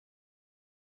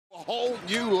whole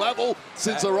new level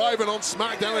since arriving on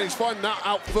SmackDown, and he's finding that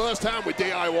out firsthand with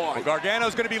DIY. Well,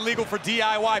 Gargano's going to be legal for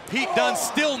DIY. Pete Dunne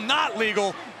still not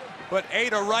legal, but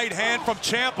ate a right hand from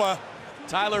Ciampa.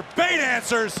 Tyler Bate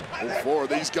answers. All four of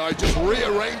these guys just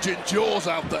rearranging jaws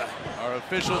out there. Our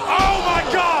official. Oh my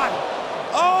God!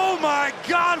 Oh my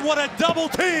God! What a double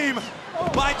team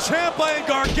by Ciampa and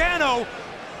Gargano.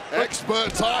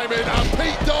 Expert timing, and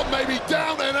Pete Dunne may be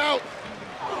down and out.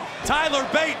 Tyler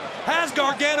Bate has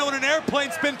Gargano in an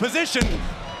airplane spin position.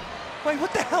 Wait,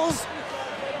 what the hell's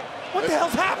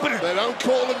happening? They don't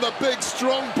call him the big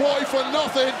strong boy for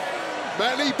nothing.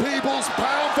 Many people's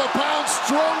pound for pound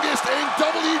strongest in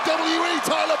WWE,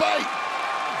 Tyler Bate.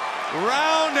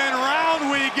 Round and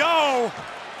round we go.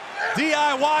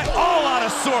 DIY all out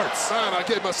of sorts. Man, I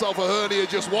gave myself a hernia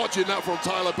just watching that from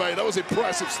Tyler Bate. That was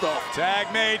impressive stuff.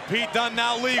 Tag made, Pete Dunne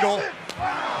now legal.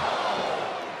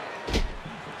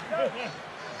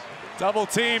 Double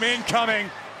team incoming.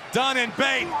 Dunne and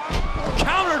Bate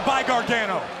countered by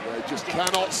Gargano. They just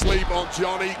cannot sleep on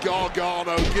Johnny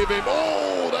Gargano. Give him,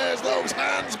 oh, there's those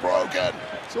hands broken.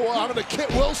 So what happened to Kit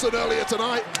Wilson earlier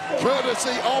tonight,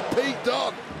 courtesy of Pete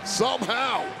Dunne.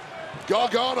 Somehow,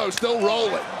 Gargano still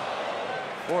rolling.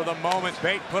 For the moment,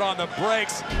 Bate put on the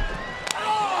brakes.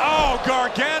 Oh,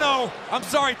 Gargano. I'm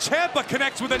sorry, Ciampa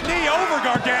connects with a knee over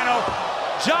Gargano.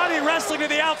 Johnny wrestling to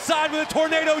the outside with a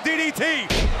tornado DDT.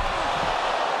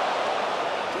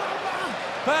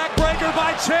 Backbreaker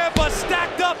by Ciampa,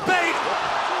 stacked up Bate.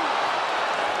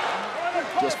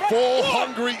 Just four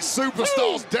hungry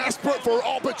superstars desperate for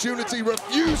opportunity,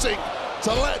 refusing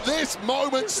to let this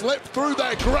moment slip through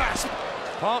their grasp.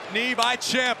 Pump knee by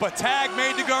Ciampa, tag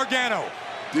made to Gargano.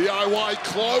 DIY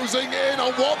closing in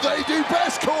on what they do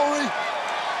best, Corey.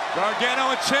 Gargano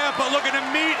and Ciampa looking to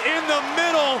meet in the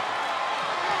middle.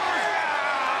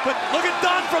 But look at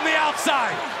Dunne from the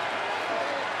outside.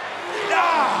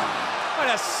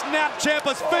 Trying to snap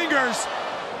Ciampa's fingers.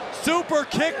 Super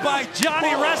kick by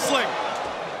Johnny wrestling.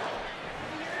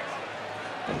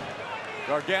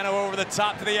 Gargano over the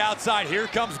top to the outside. Here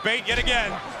comes Bate yet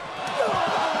again.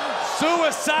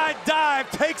 Suicide dive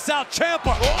takes out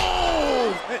Ciampa.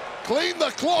 Oh! Clean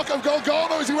the clock of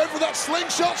Gargano as he went for that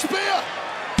slingshot spear.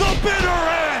 The bitter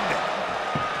end.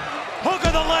 Hook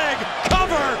of the leg.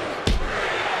 Cover.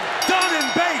 Dunne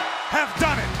and Bate have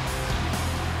done it.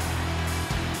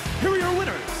 Here are your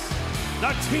winners.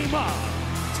 The team of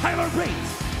Tyler Bate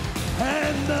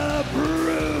and the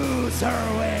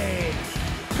Bruiserweight,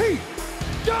 Pete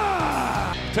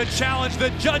Dunne. To challenge the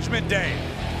Judgment Day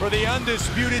for the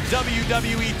undisputed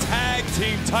WWE Tag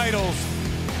Team titles.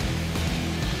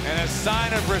 And a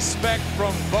sign of respect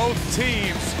from both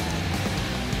teams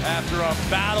after a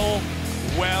battle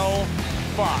well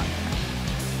fought.